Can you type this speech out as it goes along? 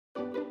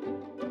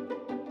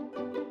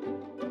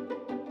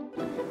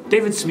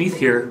David Smith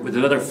here with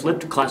another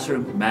flipped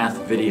classroom math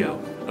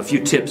video. A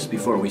few tips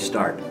before we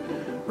start.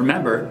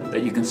 Remember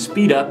that you can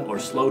speed up or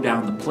slow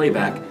down the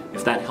playback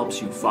if that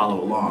helps you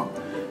follow along.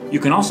 You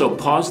can also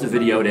pause the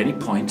video at any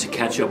point to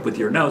catch up with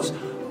your notes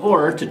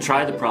or to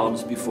try the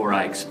problems before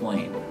I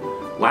explain.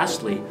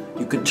 Lastly,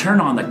 you could turn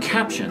on the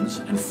captions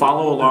and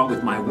follow along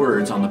with my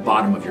words on the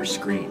bottom of your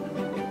screen.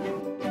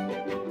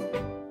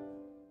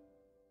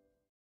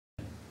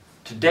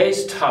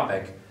 Today's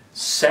topic,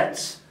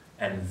 sets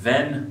and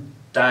Venn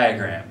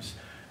diagrams.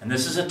 And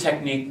this is a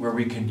technique where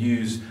we can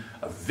use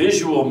a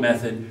visual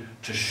method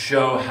to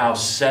show how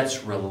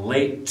sets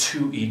relate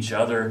to each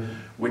other,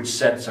 which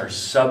sets are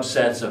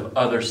subsets of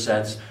other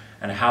sets,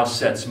 and how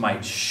sets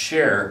might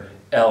share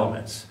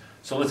elements.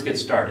 So let's get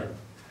started.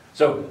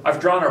 So I've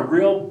drawn a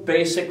real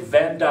basic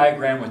Venn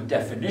diagram with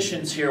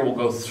definitions here. We'll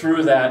go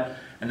through that,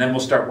 and then we'll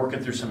start working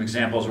through some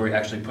examples where we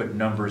actually put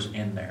numbers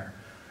in there.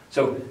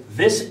 So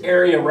this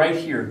area right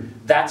here,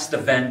 that's the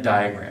Venn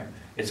diagram.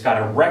 It's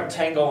got a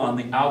rectangle on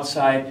the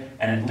outside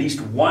and at least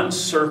one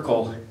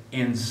circle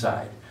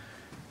inside.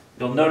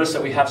 You'll notice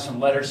that we have some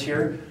letters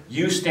here.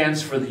 U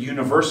stands for the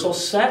universal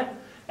set,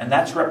 and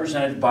that's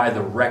represented by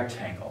the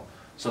rectangle.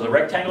 So the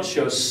rectangle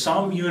shows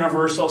some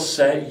universal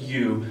set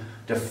U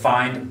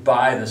defined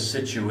by the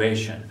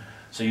situation.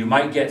 So you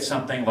might get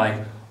something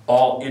like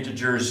all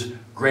integers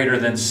greater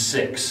than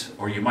 6,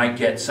 or you might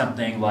get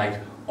something like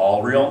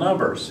all real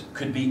numbers.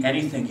 Could be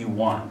anything you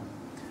want.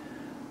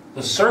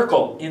 The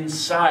circle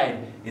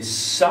inside is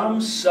some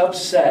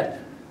subset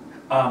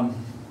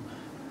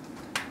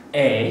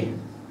A.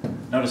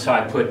 Notice how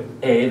I put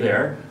A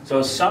there.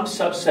 So some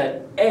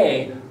subset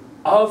A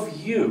of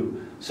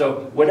U.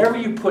 So whatever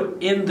you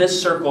put in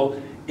this circle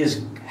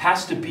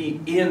has to be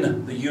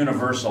in the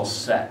universal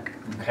set.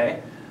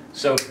 Okay?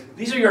 So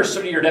these are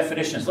sort of your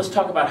definitions. Let's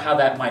talk about how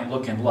that might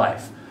look in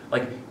life.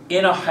 Like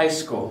in a high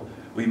school,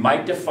 we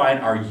might define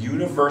our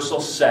universal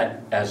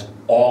set as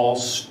all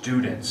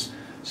students.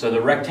 So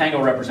the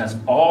rectangle represents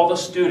all the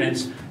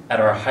students at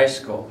our high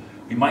school.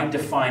 We might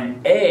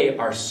define A,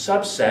 our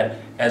subset,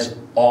 as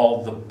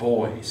all the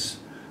boys.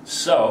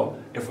 So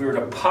if we were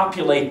to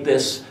populate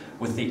this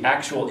with the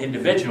actual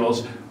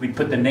individuals, we'd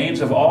put the names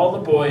of all the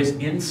boys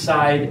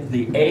inside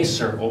the A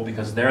circle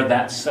because they're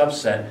that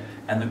subset,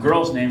 and the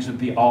girls' names would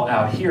be all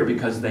out here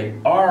because they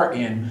are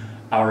in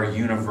our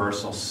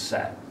universal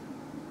set.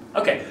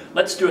 Okay,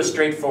 let's do a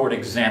straightforward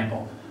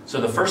example. So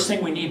the first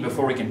thing we need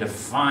before we can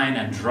define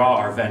and draw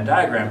our Venn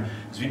diagram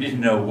is we need to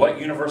know what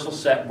universal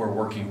set we're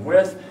working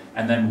with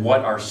and then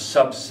what our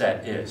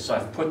subset is. So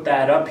I've put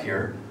that up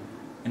here.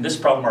 In this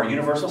problem, our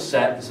universal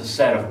set is a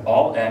set of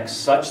all x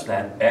such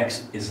that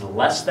x is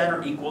less than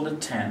or equal to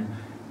 10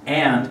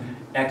 and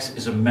x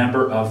is a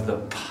member of the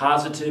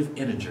positive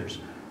integers.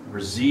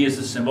 Remember, z is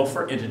the symbol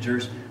for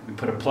integers. We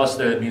put a plus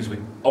there. That means we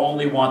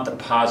only want the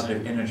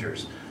positive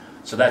integers.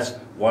 So that's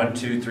 1,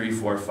 2, 3,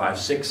 4, 5,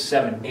 6,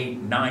 7, 8,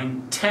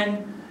 9,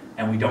 10,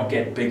 and we don't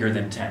get bigger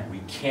than 10. We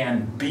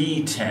can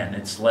be 10.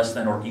 It's less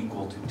than or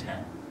equal to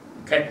 10.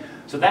 Okay?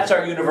 So that's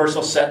our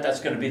universal set.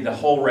 That's going to be the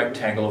whole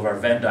rectangle of our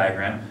Venn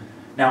diagram.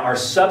 Now our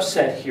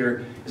subset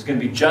here is going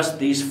to be just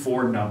these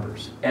four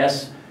numbers.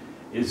 S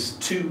is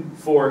 2,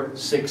 4,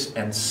 6,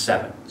 and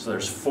 7. So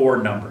there's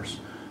four numbers.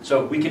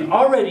 So we can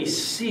already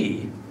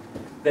see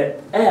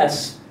that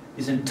S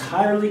is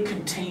entirely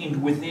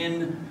contained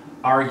within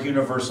our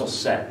universal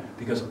set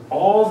because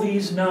all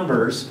these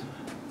numbers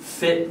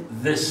fit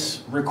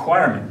this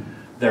requirement.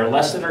 They're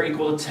less than or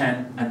equal to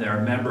 10 and they're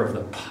a member of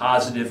the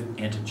positive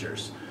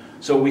integers.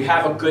 So we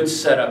have a good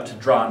setup to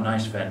draw a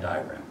nice Venn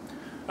diagram.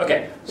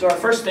 Okay, so our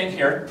first thing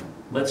here,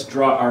 let's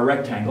draw our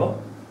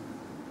rectangle.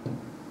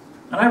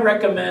 And I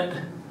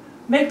recommend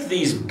make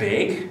these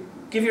big.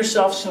 Give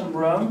yourself some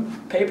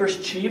room. Paper's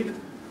cheap.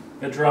 I'm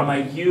going to draw my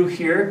U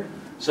here.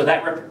 So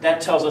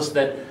that tells us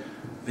that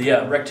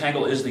the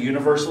rectangle is the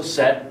universal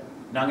set.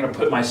 Now I'm going to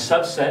put my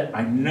subset.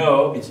 I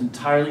know it's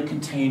entirely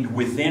contained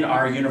within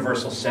our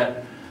universal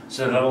set,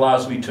 so that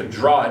allows me to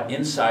draw it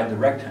inside the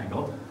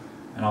rectangle.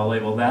 And I'll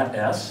label that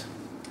S.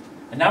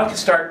 And now I can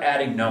start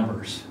adding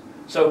numbers.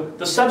 So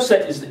the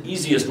subset is the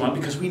easiest one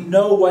because we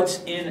know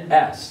what's in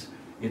S.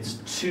 It's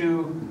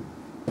 2,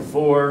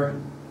 4,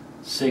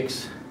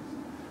 6,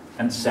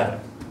 and 7.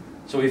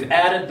 So we've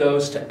added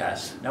those to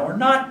S. Now we're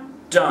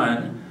not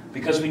done,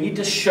 because we need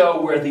to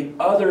show where the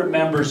other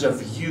members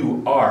of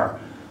U are.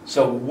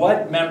 So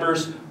what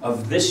members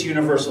of this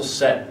universal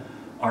set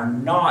are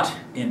not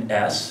in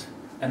S?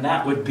 And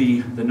that would be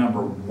the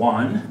number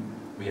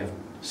 1.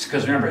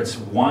 Because remember, it's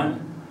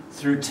 1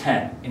 through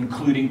 10,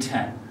 including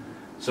 10.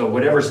 So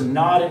whatever's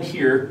not in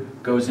here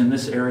goes in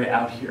this area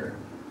out here.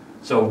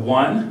 So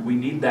 1, we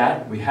need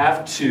that. We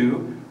have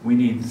 2, we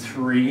need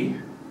 3,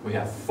 we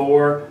have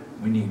 4,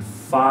 we need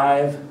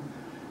 5,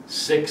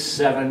 6,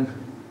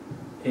 7,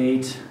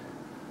 8,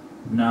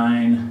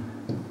 9,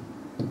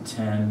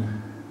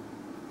 10,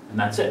 and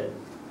that's it.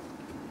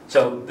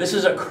 So this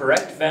is a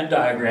correct Venn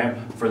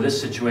diagram for this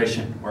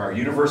situation where our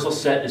universal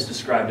set is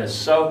described as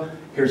so.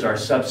 Here's our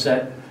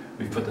subset.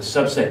 We've put the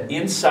subset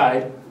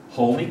inside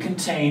wholly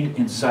contained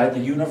inside the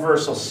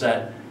universal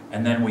set,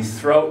 and then we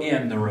throw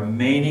in the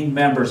remaining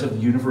members of the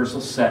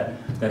universal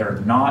set that are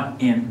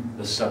not in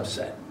the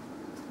subset.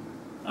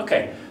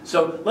 Okay,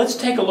 so let's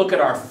take a look at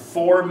our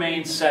 4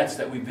 main sets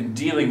that we've been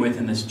dealing with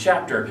in this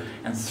chapter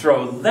and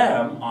throw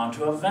them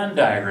onto a Venn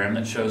diagram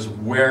that shows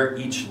where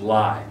each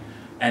lie.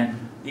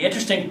 And the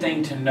interesting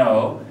thing to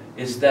know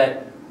is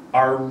that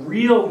our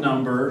real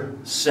number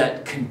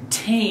set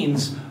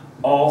contains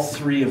all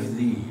 3 of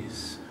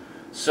these.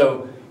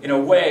 So in a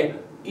way,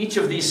 each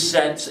of these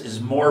sets is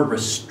more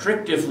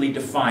restrictively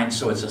defined,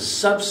 so it's a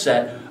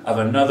subset of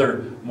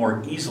another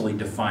more easily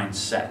defined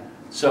set.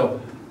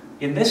 So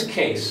in this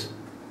case,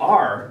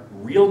 R,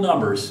 real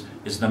numbers,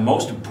 is the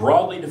most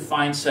broadly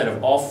defined set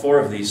of all 4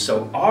 of these,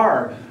 so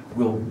R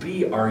will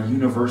be our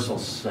universal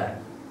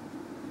set.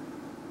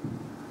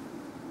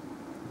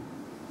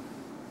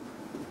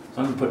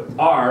 So I'm going to put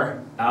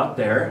R out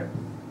there.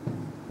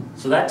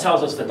 So that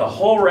tells us that the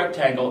whole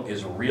rectangle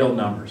is real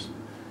numbers.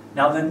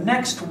 Now the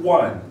next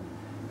one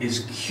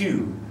is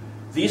Q.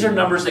 These are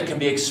numbers that can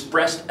be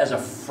expressed as a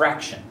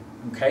fraction.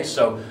 Okay,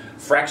 so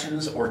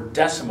fractions or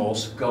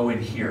decimals go in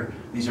here.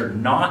 These are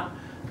not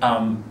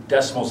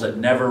decimals that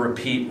never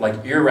repeat,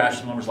 like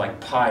irrational numbers like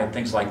pi and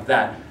things like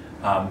that.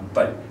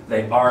 But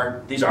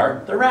these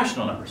are the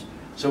rational numbers.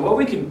 So what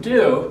we can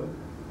do,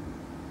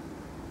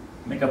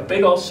 make a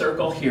big old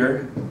circle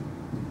here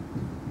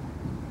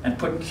and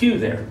put Q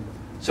there.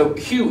 So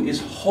Q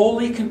is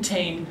wholly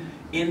contained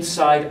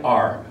inside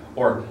R,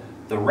 or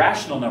the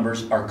rational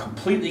numbers are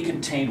completely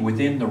contained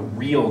within the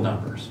real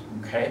numbers.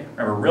 Okay?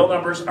 Remember, real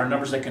numbers are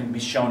numbers that can be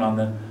shown on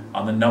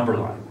the number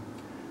line.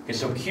 Okay,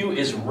 so Q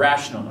is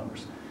rational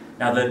numbers.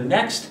 Now the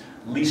next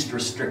least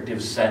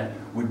restrictive set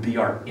would be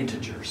our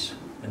integers.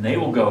 And they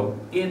will go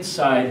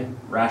inside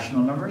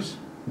rational numbers.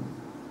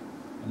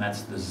 And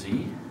that's the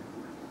Z.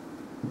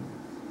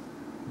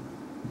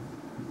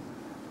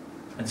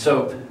 And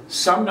so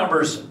some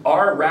numbers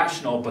are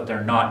rational, but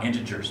they're not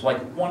integers.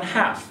 Like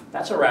 1/2,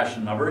 that's a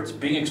rational number. It's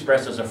being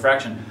expressed as a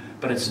fraction,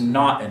 but it's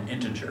not an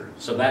integer.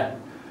 So that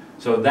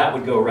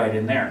would go right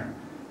in there.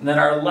 And then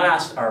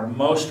our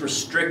most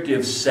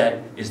restrictive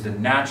set is the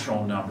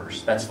natural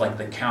numbers. That's like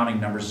the counting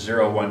numbers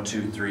 0, 1,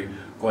 2, 3,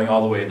 going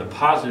all the way in the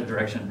positive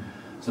direction.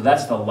 So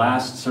that's the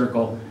last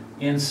circle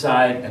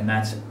inside, and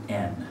that's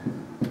N.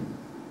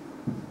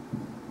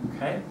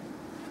 Okay?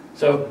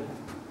 So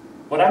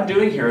what I'm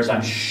doing here is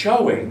I'm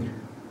showing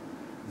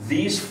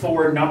these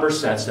 4 number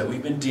sets that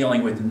we've been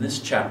dealing with in this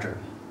chapter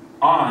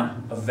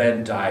on a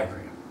Venn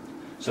diagram.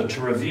 So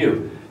to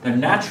review, the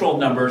natural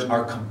numbers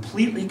are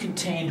completely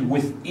contained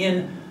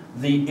within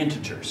the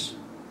integers.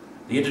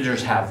 The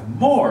integers have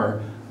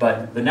more,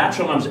 but the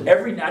natural numbers,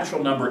 every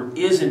natural number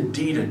is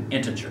indeed an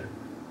integer.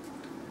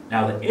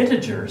 Now the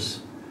integers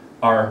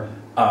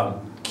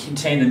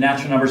contain the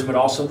natural numbers, but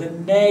also the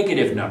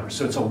negative numbers.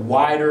 So it's a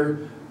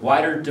wider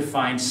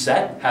defined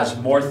set, has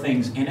more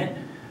things in it,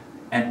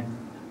 and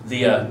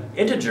the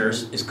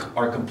integers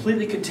are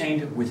completely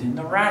contained within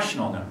the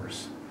rational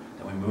numbers.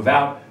 Then we move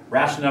out,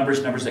 rational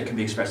numbers, numbers that can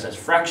be expressed as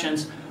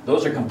fractions,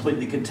 those are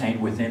completely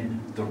contained within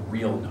the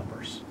real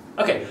numbers.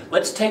 Okay,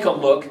 let's take a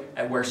look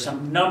at where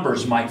some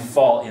numbers might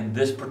fall in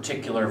this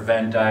particular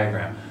Venn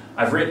diagram.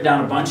 I've written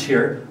down a bunch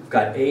here. I've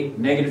got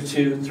 8,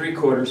 -2,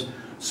 3/4,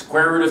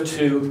 square root of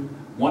 2,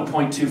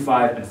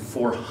 1.25, and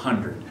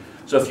 400.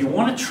 So if you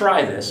want to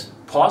try this,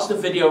 pause the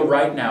video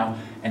right now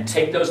and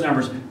take those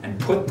numbers and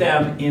put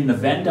them in the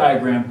Venn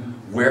diagram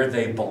where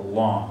they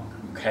belong,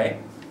 okay?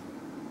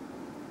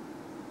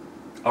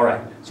 All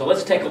right, so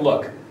let's take a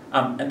look.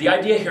 And the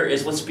idea here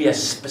is let's be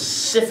as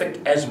specific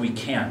as we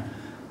can.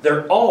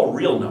 They're all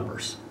real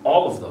numbers.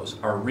 All of those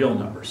are real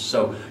numbers.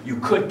 So you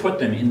could put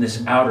them in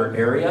this outer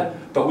area,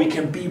 but we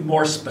can be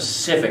more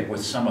specific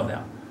with some of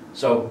them.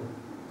 So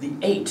the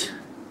 8,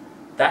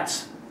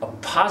 that's a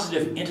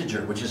positive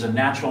integer, which is a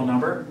natural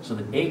number. So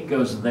the 8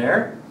 goes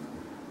there.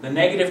 The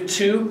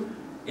 -2,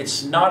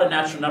 it's not a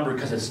natural number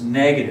because it's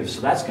negative. So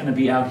that's going to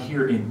be out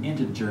here in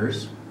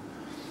integers.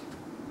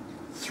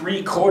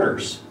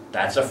 3/4,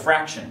 that's a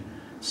fraction.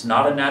 It's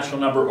not a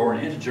natural number or an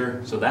integer,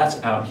 so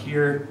that's out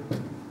here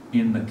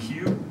in the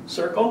Q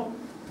circle.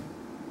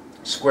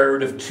 Square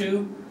root of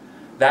 2,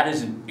 that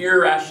is an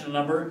irrational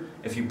number.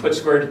 If you put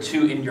square root of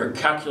 2 in your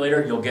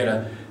calculator, you'll get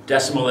a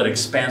decimal that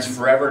expands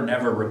forever,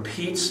 never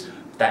repeats.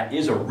 That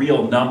is a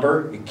real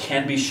number. It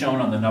can be shown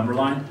on the number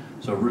line.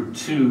 So root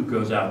 2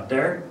 goes out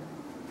there.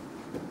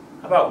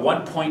 How about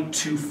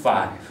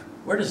 1.25?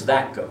 Where does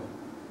that go?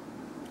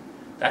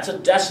 That's a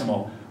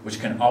decimal, which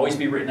can always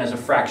be written as a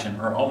fraction,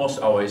 or almost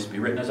always be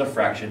written as a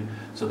fraction.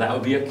 So that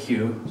would be a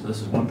Q. So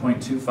this is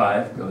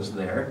 1.25, goes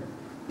there.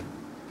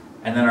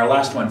 And then our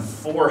last one,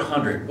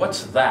 400.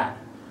 What's that?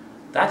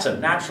 That's a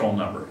natural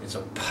number. It's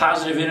a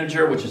positive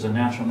integer, which is a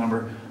natural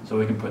number. So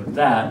we can put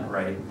that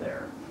right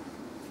there.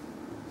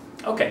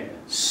 Okay,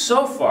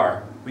 so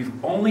far we've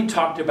only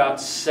talked about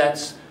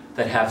sets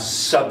that have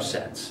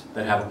subsets,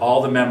 that have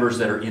all the members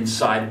that are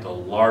inside the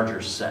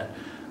larger set.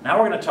 Now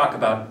we're going to talk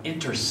about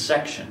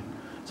intersection.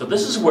 So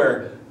this is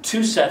where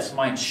two sets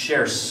might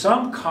share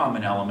some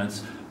common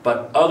elements,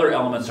 but other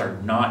elements are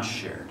not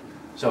shared.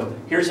 So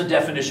here's a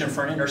definition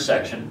for an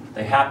intersection.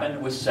 They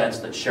happen with sets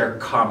that share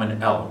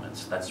common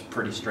elements. That's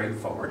pretty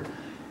straightforward.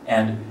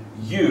 And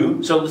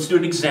so let's do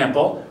an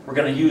example. We're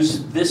going to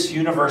use this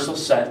universal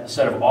set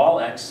of all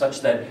x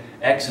such that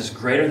x is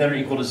greater than or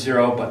equal to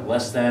 0, but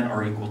less than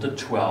or equal to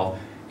 12,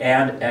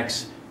 and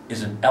x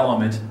is an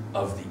element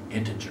of the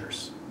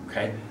integers.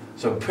 Okay?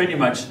 So pretty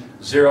much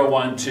 0,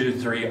 1, 2,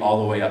 3,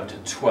 all the way up to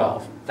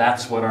 12.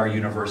 That's what our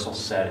universal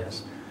set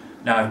is.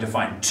 Now I've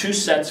defined two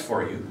sets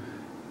for you,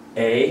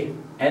 A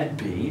and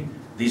B.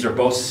 These are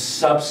both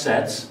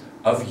subsets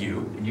of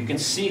U, and you can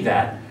see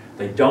that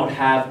they don't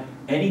have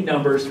any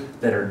numbers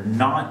that are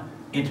not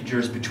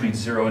integers between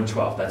 0 and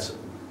 12. That's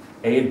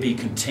A and B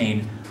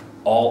contain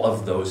all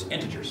of those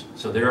integers.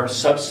 So they're a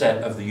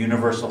subset of the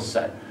universal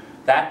set.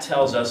 That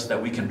tells us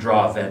that we can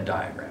draw a Venn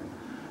diagram.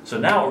 So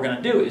now what we're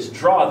going to do is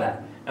draw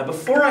that. Now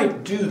before I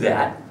do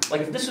that,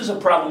 like if this is a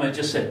problem I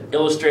just said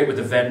illustrate with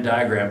a Venn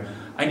diagram,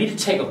 I need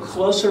to take a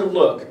closer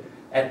look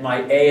at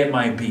my A and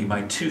my B,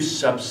 my two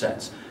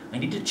subsets. I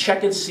need to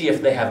check and see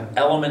if they have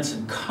elements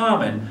in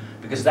common,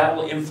 because that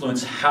will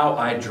influence how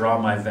I draw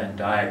my Venn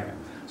diagram.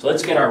 So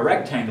let's get our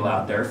rectangle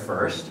out there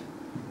first.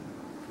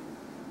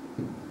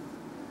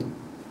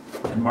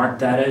 And mark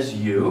that as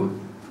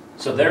U.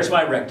 So there's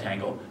my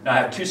rectangle. Now I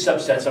have two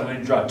subsets. I'm going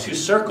to draw two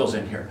circles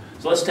in here.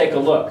 So let's take a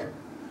look.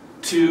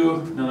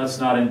 2, no, that's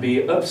not in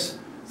B. Oops.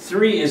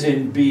 3 is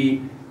in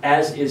B,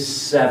 as is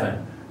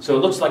 7. So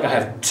it looks like I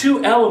have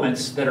two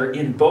elements that are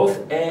in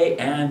both A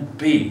and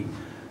B.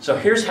 So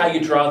here's how you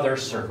draw their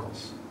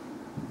circles.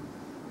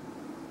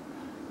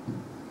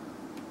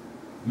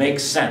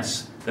 Makes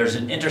sense. There's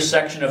an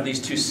intersection of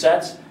these two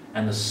sets,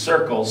 and the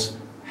circles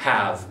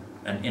have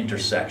an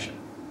intersection.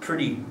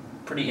 Pretty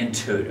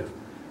intuitive.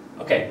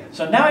 Okay,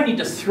 so now I need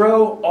to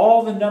throw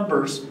all the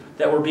numbers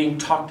that were being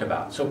talked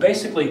about. So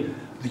basically,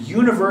 the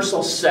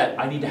universal set,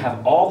 I need to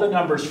have all the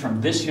numbers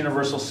from this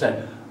universal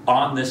set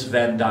on this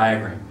Venn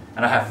diagram.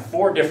 And I have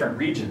 4 different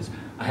regions.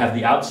 I have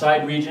the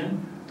outside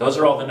region. Those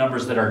are all the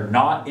numbers that are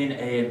not in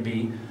A and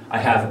B. I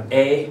have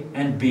A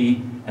and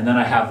B, and then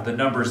I have the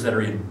numbers that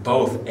are in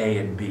both A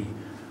and B.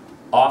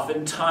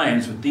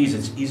 Oftentimes with these,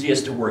 it's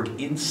easiest to work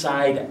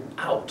inside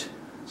out.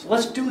 So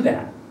let's do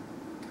that.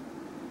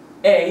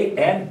 A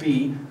and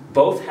B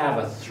both have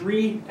a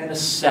 3 and a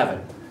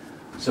 7.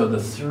 So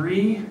the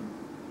 3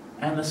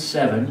 and the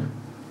 7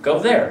 go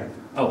there.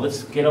 Oh,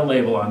 let's get a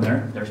label on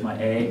there. There's my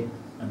A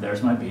and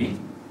there's my B.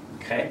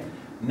 Okay.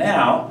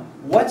 Now,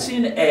 what's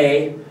in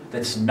A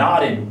that's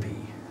not in B?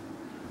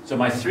 So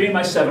my 3 and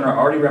my 7 are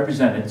already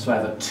represented. So I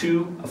have a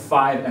 2, a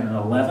 5, and an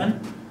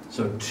 11.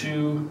 So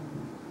 2,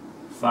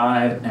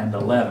 5, and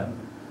 11.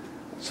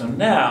 So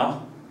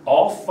now,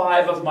 all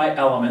 5 of my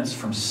elements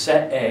from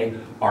set A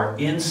are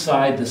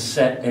inside the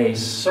set A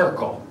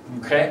circle.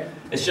 Okay?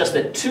 It's just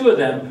that 2 of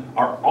them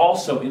are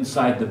also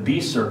inside the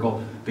B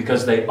circle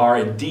because they are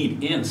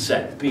indeed in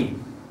set B.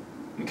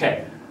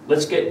 Okay,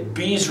 let's get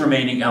B's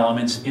remaining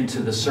elements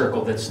into the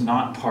circle that's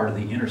not part of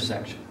the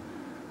intersection.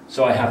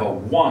 So I have a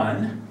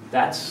 1,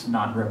 that's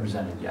not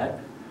represented yet.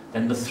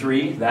 Then the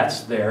 3,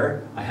 that's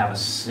there. I have a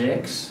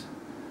 6.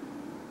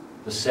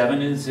 The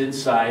 7 is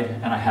inside,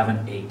 and I have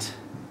an 8.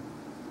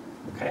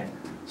 Okay?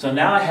 So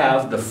now I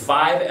have the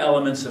 5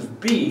 elements of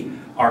B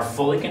are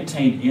fully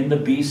contained in the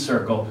B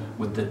circle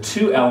with the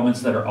 2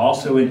 elements that are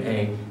also in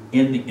A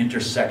in the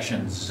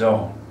intersection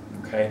zone.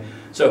 Okay?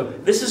 So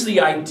this is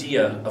the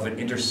idea of an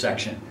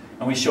intersection,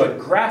 and we show it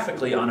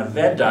graphically on a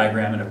Venn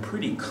diagram in a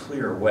pretty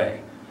clear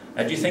way.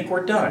 Now, do you think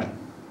we're done?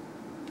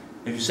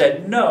 If you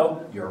said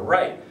no, you're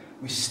right.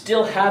 We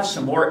still have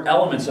some more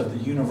elements of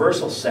the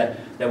universal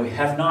set that we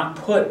have not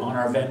put on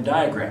our Venn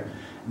diagram.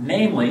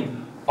 Namely,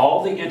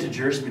 all the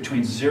integers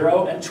between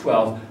 0 and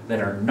 12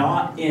 that are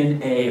not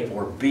in A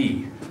or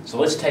B. So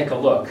let's take a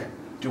look.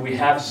 Do we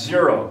have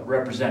 0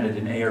 represented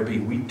in A or B?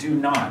 We do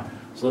not.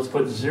 So let's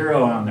put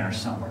 0 on there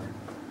somewhere.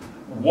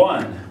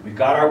 1, we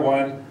got our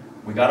 1,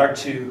 we got our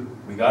 2,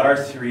 we got our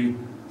 3.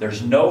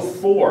 There's no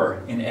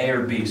 4 in A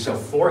or B, so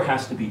 4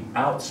 has to be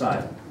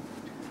outside.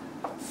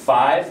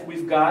 5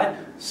 we've got,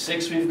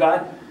 6 we've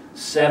got,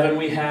 7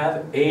 we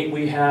have, 8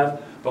 we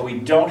have, but we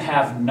don't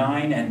have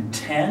 9 and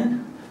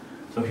 10.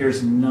 So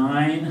here's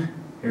 9,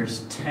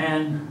 here's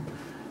 10,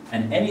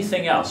 and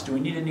anything else. Do we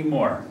need any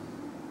more?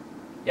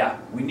 Yeah,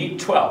 we need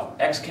 12.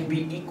 X can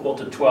be equal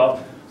to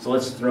 12, so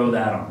let's throw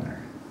that on there.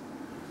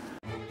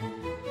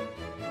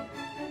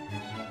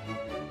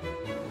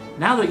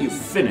 Now that you've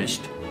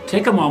finished,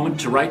 take a moment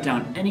to write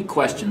down any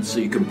questions so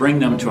you can bring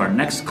them to our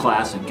next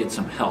class and get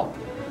some help.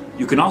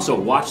 You can also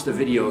watch the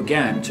video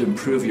again to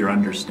improve your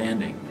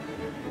understanding.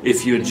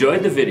 If you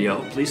enjoyed the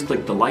video, please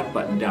click the like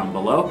button down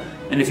below,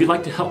 and if you'd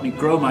like to help me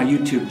grow my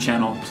YouTube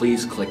channel,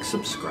 please click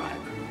subscribe.